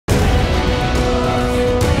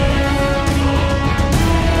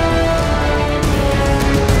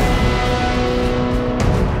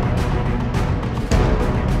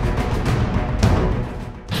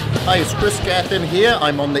Kris Gethin here.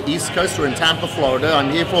 I'm on the East Coast. We're in Tampa, Florida.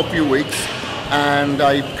 I'm here for a few weeks, and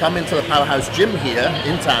I come into the Powerhouse Gym here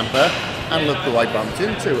in Tampa, and look who I bumped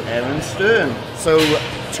into, Erin. So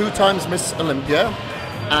 2 times Miss Olympia,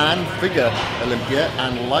 and figure Olympia,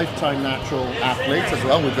 and lifetime natural athlete as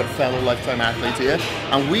well. We've got a fellow lifetime athlete here,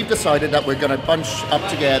 and we've decided that we're going to bunch up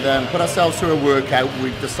together and put ourselves through a workout.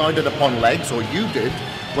 We've decided upon legs, or you did,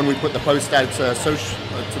 when we put the post out to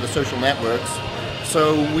the social networks.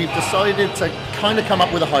 So we've decided to kind of come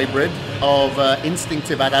up with a hybrid of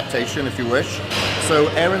instinctive adaptation, if you wish. So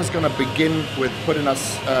Erin's going to begin with putting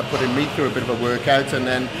me through a bit of a workout, and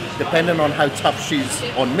then depending on how tough she's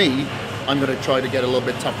on me, I'm going to try to get a little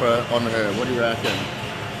bit tougher on her. What do you reckon?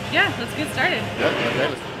 Yeah, let's get started.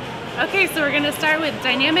 Yeah, okay, so we're going to start with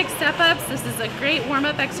dynamic step-ups. This is a great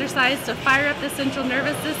warm-up exercise to fire up the central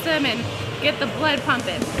nervous system and get the blood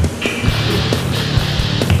pumping.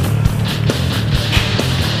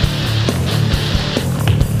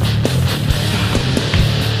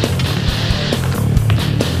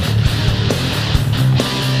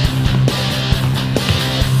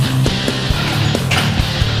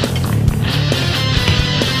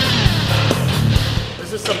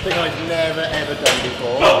 Something I've never ever done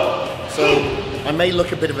before, so I may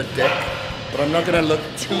look a bit of a dick, but I'm not going to look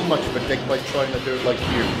too much of a dick by trying to do it like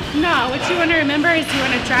you. No, what you want to remember is you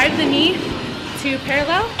want to drive the knee to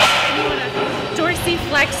parallel, and you want to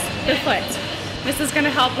dorsiflex the foot. This is going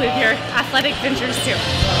to help with your athletic ventures too.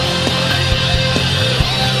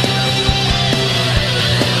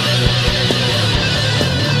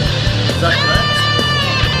 Is that correct?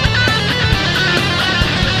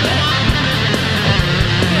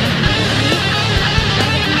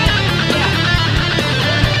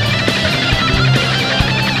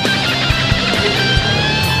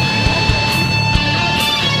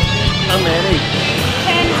 How many?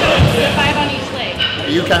 10 times, 5 on each leg.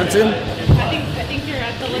 Are you counting? I think you're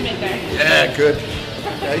at the limit there. Yeah, good.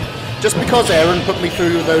 Okay. Just because Erin put me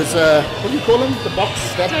through those, what do you call them? The box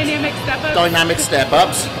steps? Dynamic step-ups. Dynamic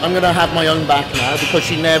step-ups. I'm going to have my own back now because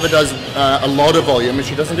she never does a lot of volume and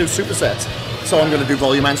she doesn't do supersets. So I'm going to do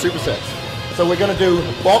volume and supersets. So we're going to do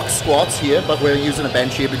box squats here, but we're using a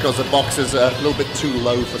bench here because the box is a little bit too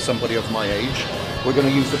low for somebody of my age. We're going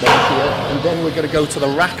to use the bench here, and then we're going to go to the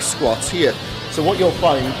rack squats here. So what you'll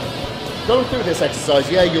find, going through this exercise,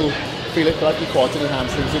 yeah, you'll feel it like your quads and your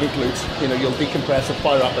hamstrings and your glutes. You know, you'll decompress and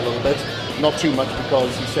fire up a little bit. Not too much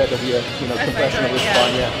because you said of your, compression of the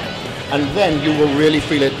spine, yeah. And then you will really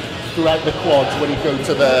feel it throughout the quads when you go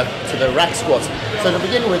to the rack squats. So to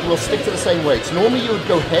begin with, we'll stick to the same weights. Normally you would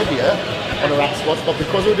go heavier on a rack squats, but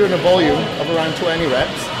because we're doing a volume of around 20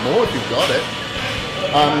 reps, more if you've got it,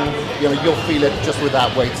 you'll feel it just with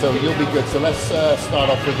that weight, so you'll be good. So let's start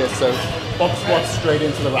off with this. So box squats straight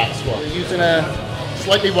into the rack squat. We're using a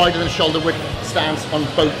slightly wider than shoulder width stance on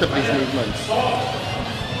both of these movements.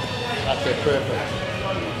 That's it,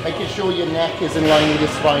 perfect. Making sure your neck is in line with your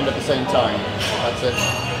spine at the same time. That's it.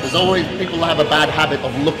 There's always people that have a bad habit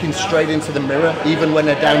of looking straight into the mirror, even when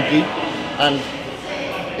they're down deep, and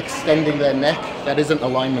extending their neck. That isn't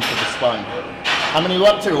alignment with the spine. How many are you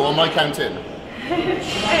up to, or am I counting? I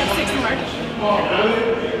have 6 more.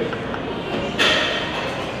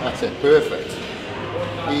 That's it, perfect.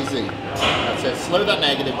 Easy. That's it. Slow that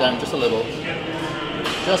negative down just a little.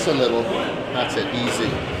 Just a little. That's it, easy.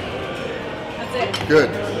 That's it.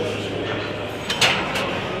 Good.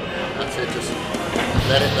 That's it, just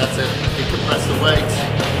let it, that's it. Decompress the weight.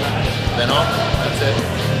 Then off, that's it.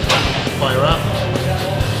 Fire up.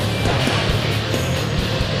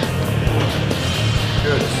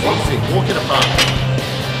 Good, easy, walk it apart.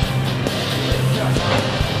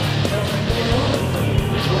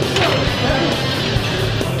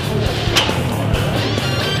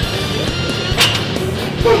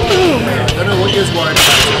 I don't know what you're worried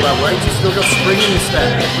about that weight, you still got spring in your step.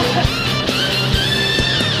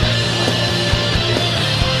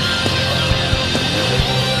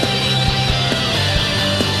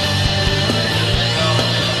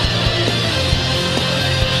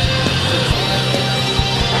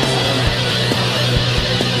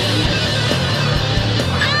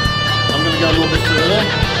 Go a little bit further.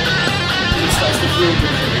 It starts to feel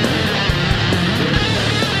good.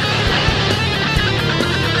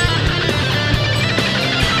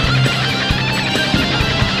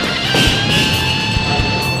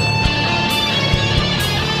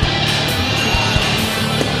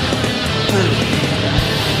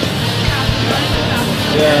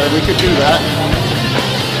 Yeah, we could do that.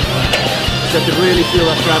 So I could really feel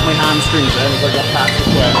that grab my hamstrings then as I get past the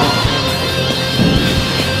sweat.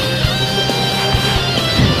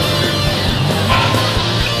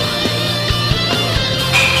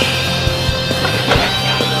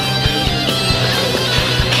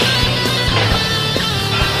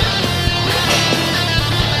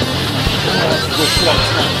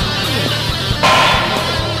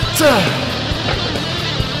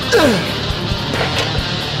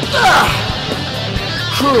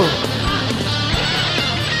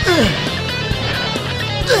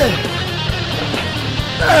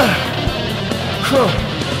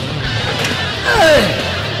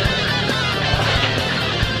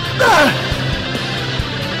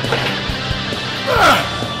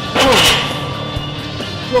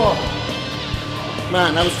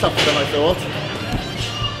 Man, that was tougher than I thought.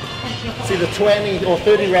 See, the 20 or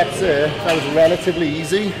 30 reps there, that was relatively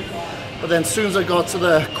easy. But then as soon as I got to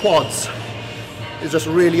the quads, it's just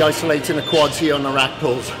really isolating the quads here on the rack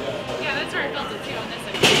pulls. Yeah, that's where I felt it too on this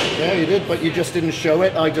side. Yeah, you did, but you just didn't show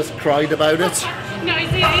it. I just cried about it. No,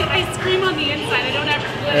 I scream on the inside. I don't ever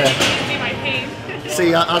let it see my pain.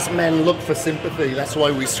 See, us men look for sympathy. That's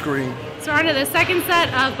why we scream. So we're on to the second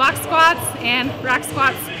set of box squats and rack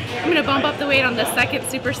squats. I'm going to bump up the weight on the second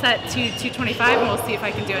superset to 225 and we'll see if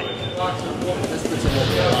I can do it.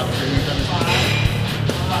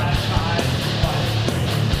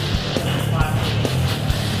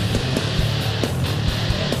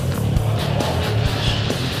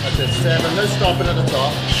 That's it, 7, no stopping at the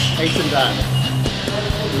top, 8 and down,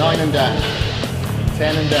 9 and down,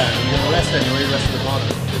 10 and down. You're going to rest anyway, rest at the bottom.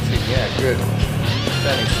 Let's see, yeah, good.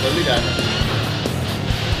 7, slowly down.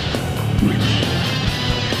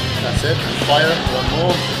 That's it. Fire. One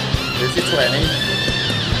more. Here's your 20.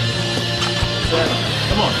 7.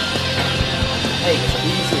 Come on. 8.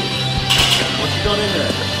 Easy. What you got in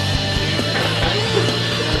there? 7.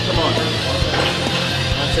 Come on.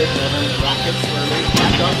 That's it. 7. Racket slowly.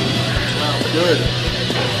 Back up. 12. Good.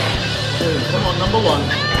 2. Come on. Number 1.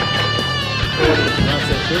 40. That's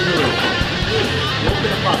it. Good. Walk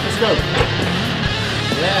in the park. Let's go.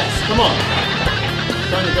 Yes. Come on.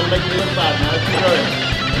 You're going to make me look bad now. Keep going.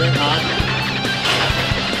 Think hard.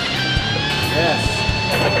 Yes.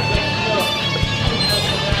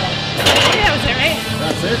 Yeah, that was it, right?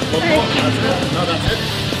 That's it. One more. That's it. No, that's it.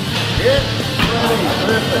 Yeah.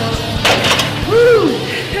 Perfect. Woo!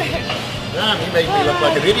 Damn, you made me look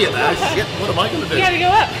like an idiot now. Shit, what am I going to do? You gotta go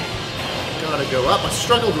up. Gotta go up. I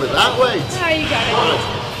struggled with that weight. Oh, you got it.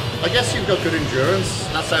 Right. I guess you've got good endurance.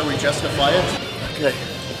 That's how we justify it. Okay.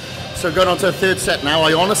 So going on to the third set now,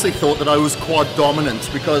 I honestly thought that I was quad dominant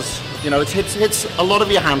because, you know, it hits a lot of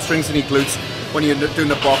your hamstrings and your glutes when you're doing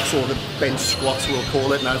the box or the bench squats, we'll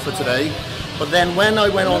call it now for today. But then when I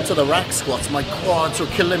went on to the rack squats, my quads were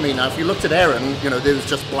killing me. Now, if you looked at Erin, you know, there was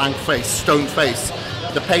just blank face, stone face.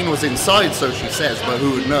 The pain was inside, so she says, but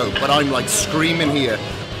who would know? But I'm like screaming here.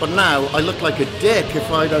 But now I look like a dick if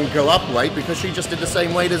I don't go up weight because she just did the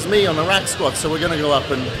same weight as me on the rack squats. So we're going to go up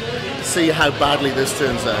and see how badly this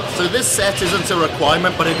turns out. So this set isn't a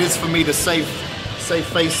requirement, but it is for me to save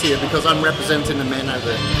face here because I'm representing the men out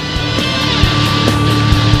there.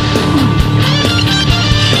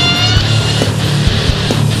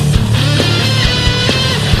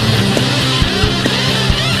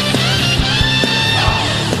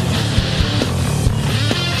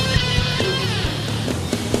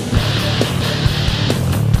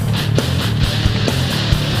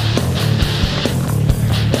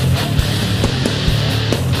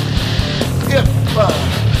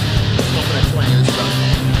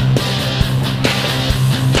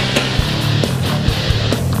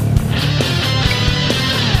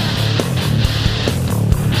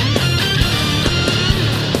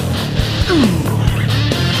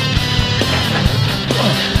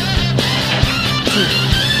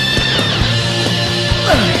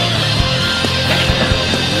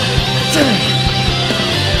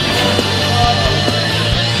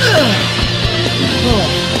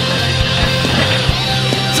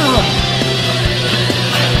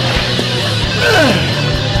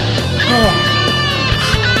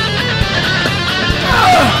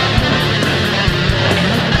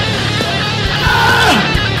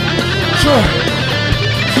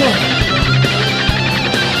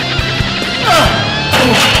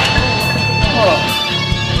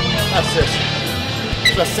 That's it.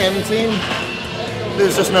 Plus 17.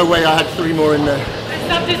 There's just no way I had 3 more in there. I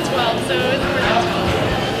stopped at 12, so it was more than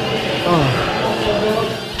 12. Oh,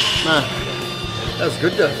 man, that's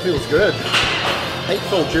good though. Feels good.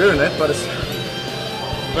 Hateful during it, but it's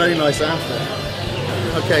very nice after.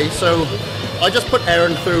 Okay, so I just put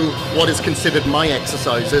Erin through what is considered my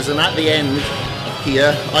exercises, and at the end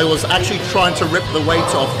here, I was actually trying to rip the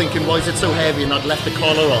weight off, thinking, why is it so heavy, and I'd left the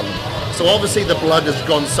collar on. So obviously the blood has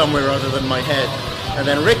gone somewhere other than my head. And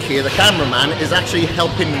then Rick here, the cameraman, is actually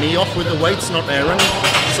helping me off with the weights, not Erin.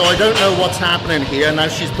 So I don't know what's happening here. Now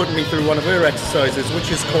she's putting me through one of her exercises,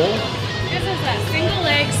 which is called? This is a single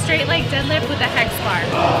leg, straight leg deadlift with a hex bar.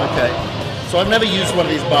 Okay. So I've never used one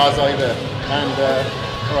of these bars either. And,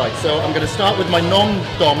 all right, so I'm going to start with my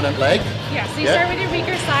non-dominant leg. Yeah, so you start with your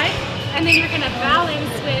weaker side. And then you're going to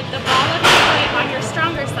balance with the ball of your foot on your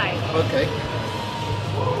stronger side. Okay.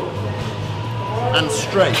 And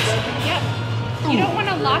straight. Yep. You don't want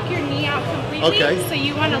to lock your knee out completely. Okay. So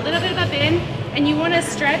you want a little bit of a bend, and you want to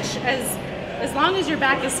stretch as long as your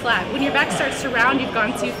back is flat. When your back starts to round, you've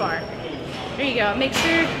gone too far. There you go. Make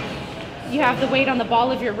sure you have the weight on the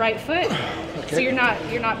ball of your right foot. Okay. So you're not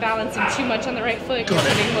balancing too much on the right foot. You're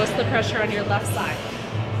putting most of the pressure on your left side.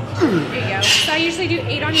 There you go. So I usually do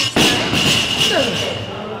 8 on each side.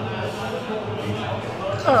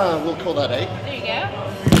 We'll call that 8. There you go.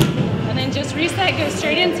 And then just reset, go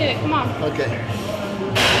straight into it. Come on. Okay.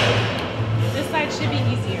 This side should be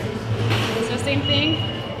easier. So same thing.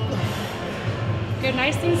 Go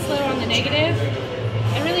nice and slow on the negative.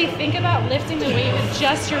 And really think about lifting the weight with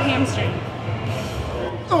just your hamstring.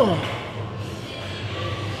 Oh.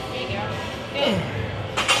 There you go. Good.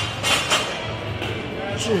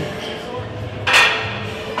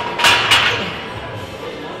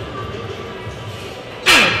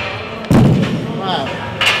 Wow.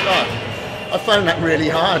 God. I found that really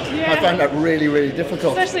hard. Yeah. I found that really, really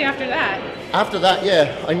difficult. Especially after that. After that,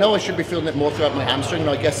 yeah, I know I should be feeling it more throughout my hamstring, and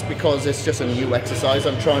I guess because it's just a new exercise,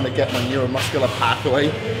 I'm trying to get my neuromuscular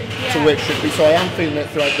pathway to where it should be. So I am feeling it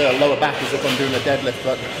throughout the lower back as if I'm doing a deadlift,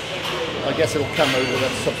 but I guess it'll come over the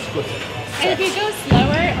subsequent sets. And if you go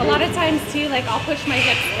slower, a lot of times too, like I'll push my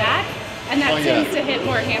hips back, and that tends to hit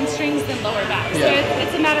more hamstrings than lower back. So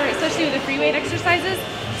it's a matter, especially with the free weight exercises,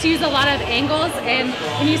 to use a lot of angles, and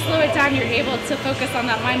when you slow it down, you're able to focus on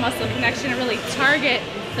that mind-muscle connection and really target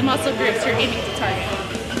the muscle groups you're aiming to target.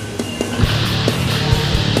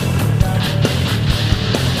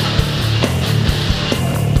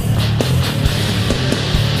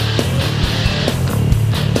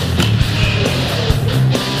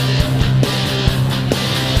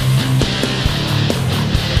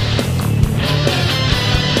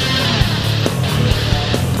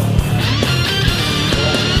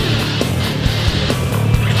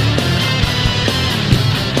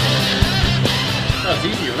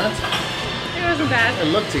 It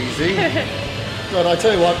looked easy. But I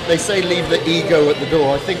tell you what, they say leave the ego at the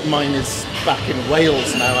door. I think mine is back in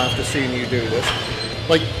Wales now after seeing you do this.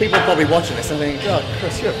 Like, people are probably watching this and thinking, God,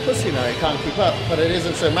 Kris, you're a pussy now, you can't keep up. But it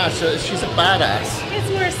isn't so much. She's a badass. It's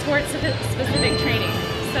more sport-specific training.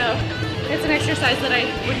 So it's an exercise that I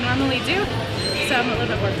would normally do. So I'm a little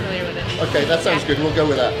bit more familiar with it. Okay, that sounds good. We'll go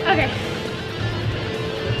with that. Okay.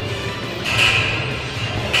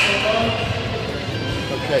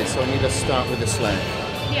 Okay, so I need to start with the sling.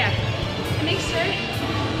 Yeah. And make sure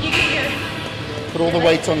you get your... Put all the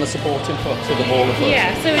weight on the supporting foot to the ball of foot.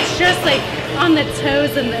 Yeah, so it's just like on the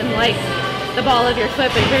toes and like the ball of your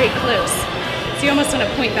foot, but very close. So you almost want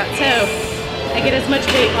to point that toe and get as much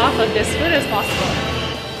weight off of this foot as possible.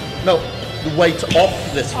 No, the weight off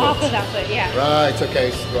this foot. Off of that foot, yeah. Right,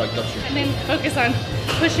 okay, right, got you. And then focus on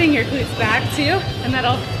pushing your glutes back too, and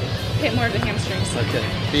that'll hit more of the hamstrings. Okay.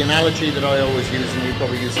 The analogy that I always use, and you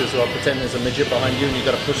probably use this as well, pretend there's a midget behind you and you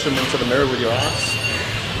got to push them into the mirror with your ass.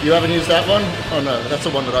 You haven't used that one? Oh no, that's the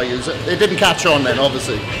one that I use. It didn't catch on then,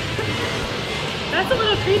 obviously. That's a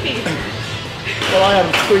little creepy. Well, I have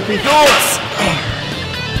creepy thoughts.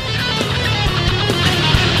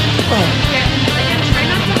 Yeah, and try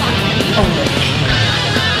not to lock your knee. Oh, no.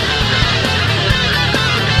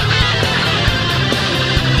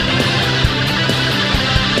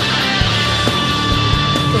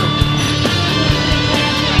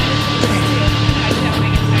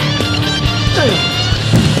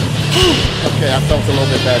 Okay, I felt a little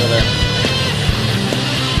bit better there.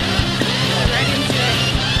 Right into it.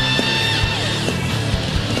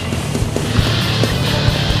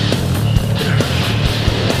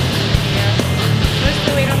 Yeah. Push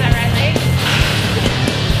the weight on that right leg.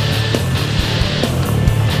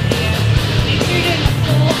 Yeah. Make sure you're doing a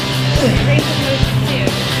full range of motion too.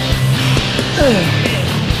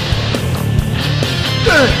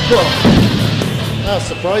 That's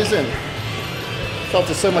surprising. Felt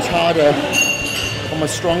it so much harder on my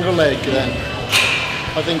stronger leg then.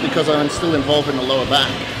 I think because I'm still involved in the lower back.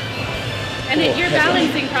 And you're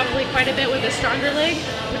balancing probably quite a bit with a stronger leg,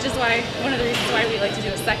 which is why one of the reasons why we like to do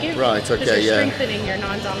a second. Right, because okay, you're yeah. strengthening your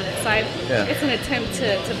non-dominant side. Yeah. It's an attempt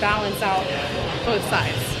to balance out both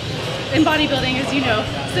sides. In bodybuilding, as you know,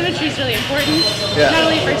 symmetry is really important, Yeah. not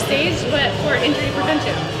only for stage, but for injury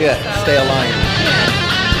prevention. Yeah, So, stay aligned. yeah.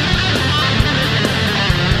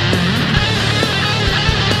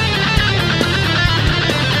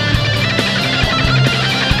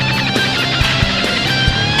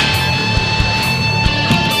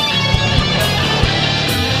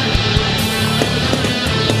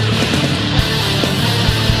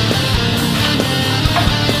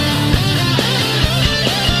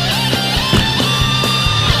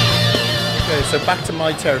 so back to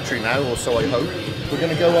my territory now, or so I hope. We're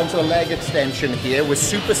going to go onto a leg extension here. We're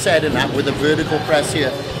supersetting that with a vertical press here.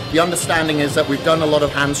 The understanding is that we've done a lot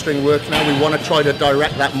of hamstring work now. We want to try to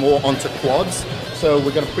direct that more onto quads. So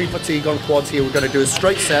we're going to pre-fatigue on quads here. We're going to do a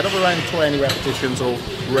straight set of around 20 repetitions or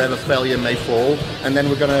wherever failure may fall. And then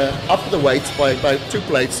we're going to up the weights by about 2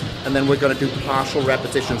 plates. And then we're going to do partial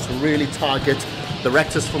repetitions to really target the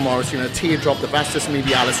rectus femoris, teardrop, the vastus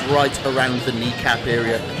medialis right around the kneecap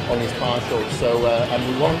area on these partials. So,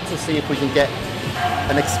 and we want to see if we can get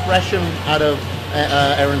an expression out of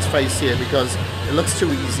Erin's face here, because it looks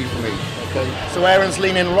too easy for me. Okay. So Erin's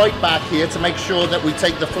leaning right back here to make sure that we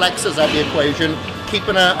take the flexors out of the equation,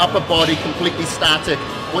 keeping her upper body completely static.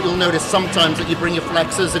 What you'll notice sometimes that you bring your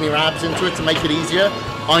flexors and your abs into it to make it easier.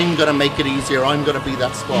 I'm going to make it easier. I'm going to be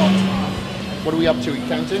that spot. What are we up to? You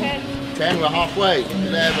counting? 10, we're halfway.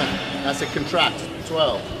 11, that's it, contract.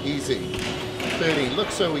 12, easy. 13,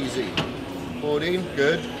 looks so easy. 14,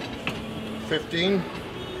 good. 15,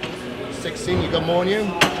 16, you got more on you.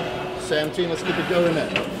 17, let's keep it going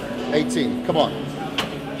then. 18, come on.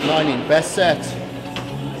 19, best set.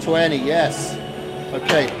 20, yes.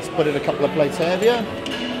 Okay, let's put it a couple of plates heavier.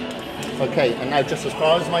 Okay, and now just as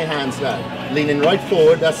far as my hands now. Leaning right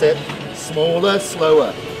forward, that's it. Smaller,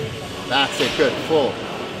 slower. That's it, good. 4,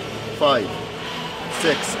 5,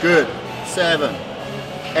 6, good. 7,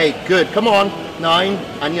 8, good. Come on. 9,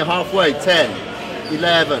 and you're halfway. 10,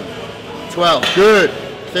 11, 12, good.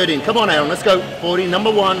 13, come on Erin, let's go. 14, number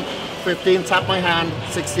 1. 15, tap my hand.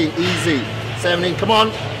 16, easy. 17, come on.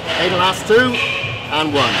 8, last 2,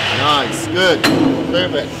 and 1. Nice, good.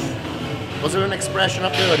 Perfect. Was there an expression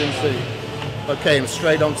up there? I didn't see. Okay, and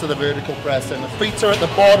straight onto the vertical press, and the feet are at the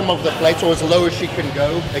bottom of the plate, or as low as she can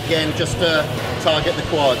go. Again, just to target the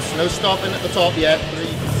quads. No stopping at the top yet. 3,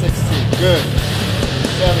 16, good.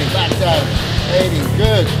 70, back down. 80,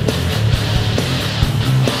 good.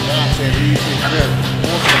 That's it, easy, good.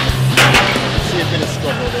 Awesome. See a bit of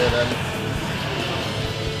struggle there then.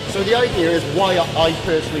 So the idea is why I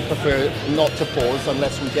personally prefer not to pause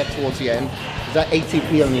unless we get towards the end. That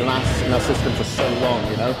ATP only lasts in our system for so long,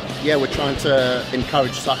 Yeah, we're trying to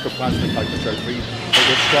encourage sarcoplasmic hypertrophy, but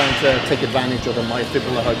we're trying to take advantage of the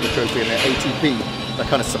myofibrillar hypertrophy and the ATP that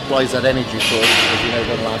kind of supplies that energy for us, because it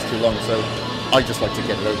doesn't last too long. So I just like to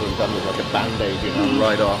get it over and done with, like a band-aid,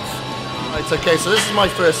 right off. Right, okay, so this is my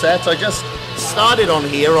first set. I just started on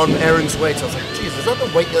here on Erin's weight. I was like, geez, is that the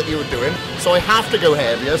weight that you were doing? So I have to go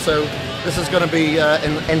heavier, so this is going to be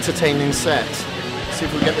an entertaining set. See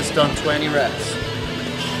if we get this done 20 reps.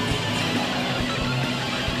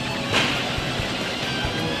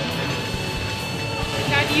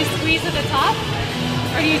 Now, do you squeeze at the top,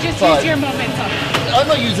 or do you just use your momentum? I'm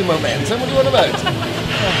not using momentum. What do you want about?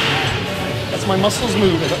 That's my muscles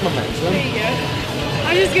moving, not momentum. There you go.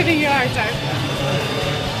 I'm just giving you a hard time.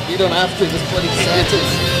 You don't have to. Just bloody set it.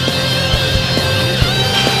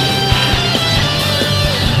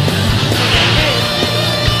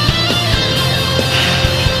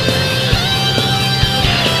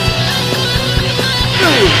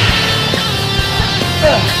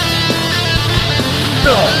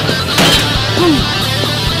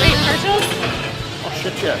 Wait, partials? Oh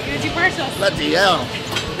shit, yeah. You're gonna do partials. Bloody hell.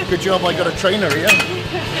 Good job I got a trainer here.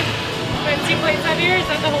 But 2 plates heavier, is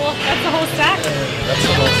that that's the whole stack? That's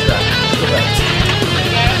the whole stack. Correct.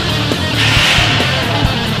 Yeah.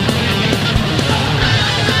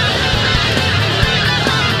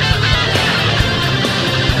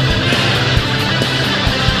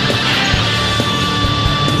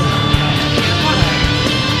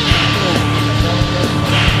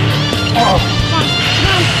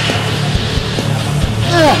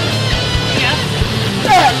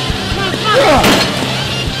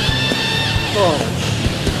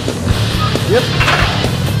 Yep.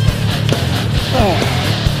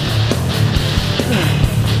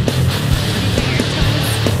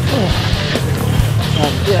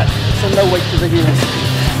 Yeah, so no weight to the heels.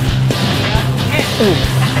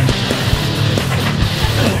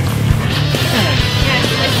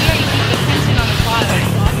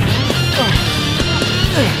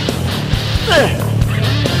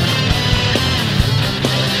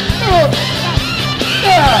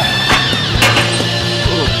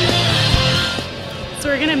 So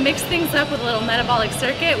we're gonna mix things up with a little metabolic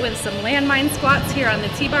circuit with some landmine squats here on the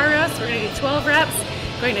T-bar row. So we're gonna do 12 reps.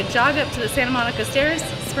 Going to jog up to the Santa Monica stairs,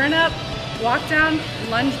 sprint up, walk down,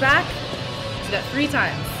 lunge back. Do that 3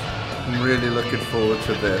 times. I'm really looking forward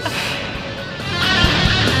to this.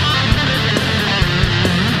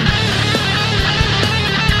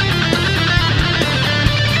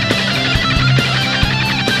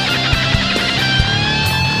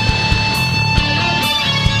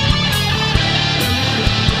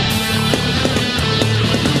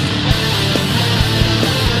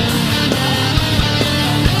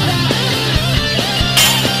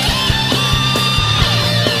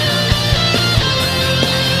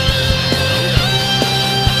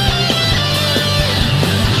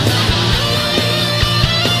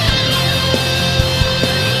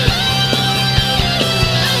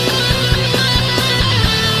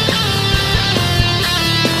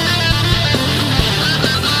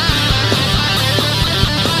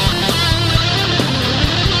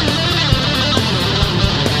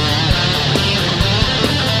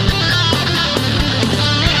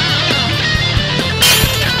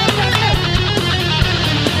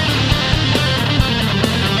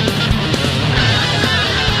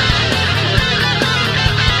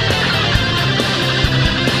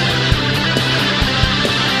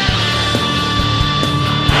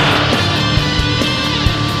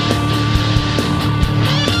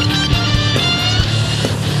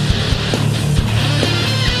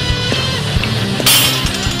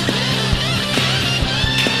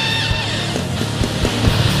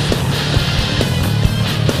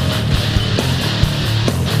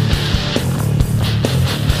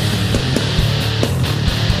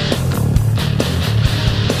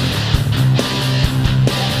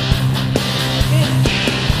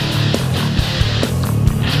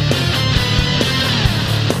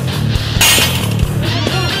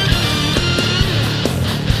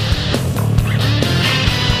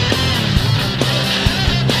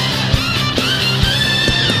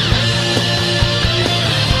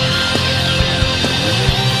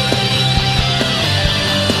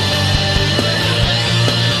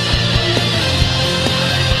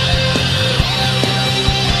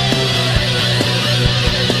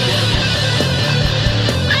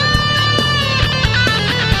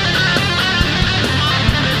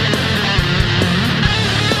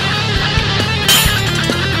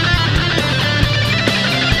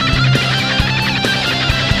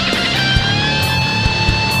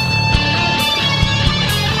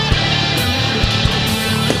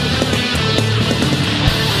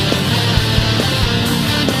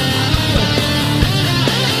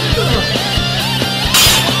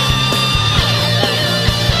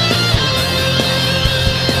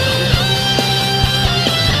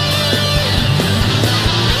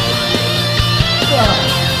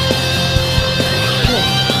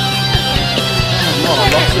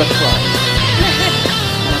 good climb.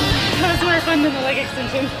 That was more fun than the leg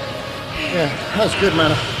extension. Yeah, that was good,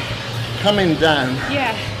 man. Coming down,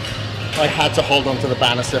 Yeah. I had to hold on to the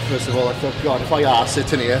banister first of all. I thought, God, if I are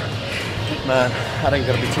sitting here, man, that ain't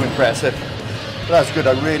gonna be too impressive. But that's good,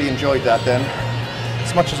 I really enjoyed that then.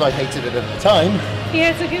 As much as I hated it at the time. Yeah,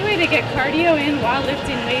 it's a good way to get cardio in while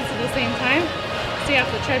lifting weights at the same time. Stay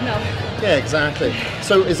off the treadmill. Yeah, exactly.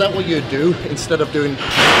 So is that what you do? Instead of doing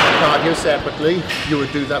cardio separately, you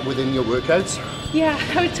would do that within your workouts? Yeah,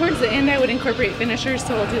 towards the end I would incorporate finishers,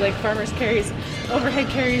 so I'll do like farmer's carries, overhead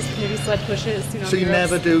carries, maybe sled pushes. So you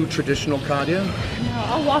never do traditional cardio? No,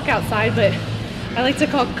 I'll walk outside, but I like to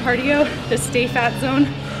call cardio the stay fat zone.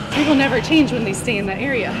 People never change when they stay in that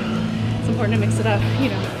area. It's important to mix it up, you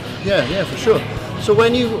know. Yeah, for sure. So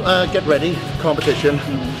when you get ready for competition,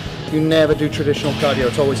 you never do traditional cardio,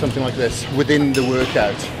 it's always something like this, within the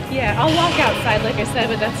workout. Yeah, I'll walk outside, like I said,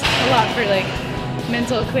 but that's a lot for like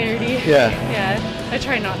mental clarity. Yeah. Yeah, I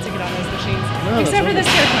try not to get on those machines. No, Except for the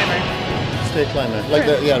stair climber. Stair climber, like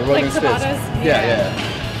the rolling like stairs. Tabatas. Yeah.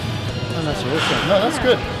 Oh, that's awesome. No, that's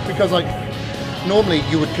good, because like normally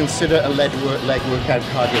you would consider a leg workout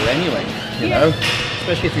cardio anyway, you know,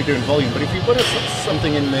 especially if you're doing volume. But if you put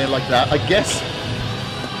something in there like that, I guess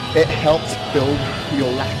it helps build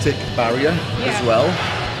your lactic barrier as well.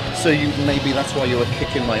 So maybe that's why you were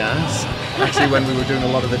kicking my ass. Actually, when we were doing a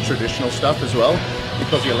lot of the traditional stuff as well,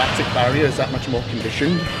 because your lactic barrier is that much more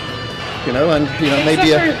conditioned, you know, and you know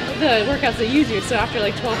maybe for the workouts that you do. So after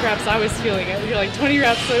like 12 reps, I was feeling it. You're like 20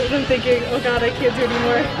 reps, so I'm thinking, oh God, I can't do it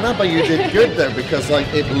anymore. No, but you did good though, because like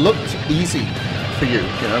it looked easy for you,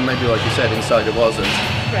 you know. Maybe like you said, inside it wasn't.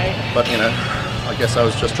 Right. But you know, I guess I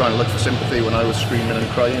was just trying to look for sympathy when I was screaming and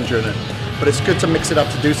crying during it. But it's good to mix it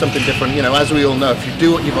up, to do something different. You know, as we all know, if you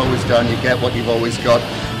do what you've always done, you get what you've always got.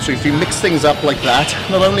 So if you mix things up like that,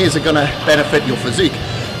 not only is it going to benefit your physique,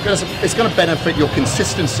 it's going to benefit your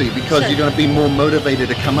consistency, because you're going to be more motivated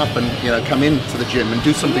to come up and, you know, come into the gym and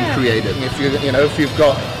do something creative. And if you've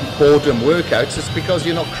got boredom workouts, it's because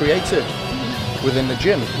you're not creative within the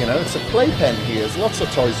gym. You know, it's a playpen here. There's lots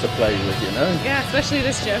of toys to play with, you know. Yeah, especially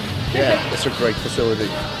this gym. Yeah, it's a great facility.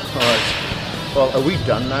 All right. Well, are we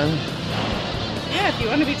done now? Yeah, if you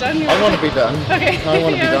want to be done. I want to be done. Okay. I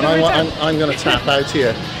want to be done. I'm going to tap out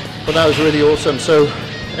here. But that was really awesome. So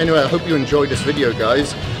anyway, I hope you enjoyed this video,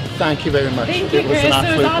 guys. Thank you very much. Thank you, it was Kris. an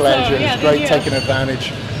absolute awesome. pleasure. Yeah, it's great taking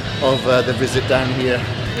advantage of the visit down here.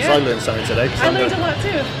 Because I learned something today. I learned a lot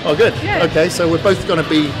too. Oh, good. Yeah. Okay, so we're both going to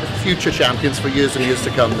be future champions for years and years to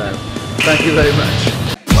come now. Thank you very much.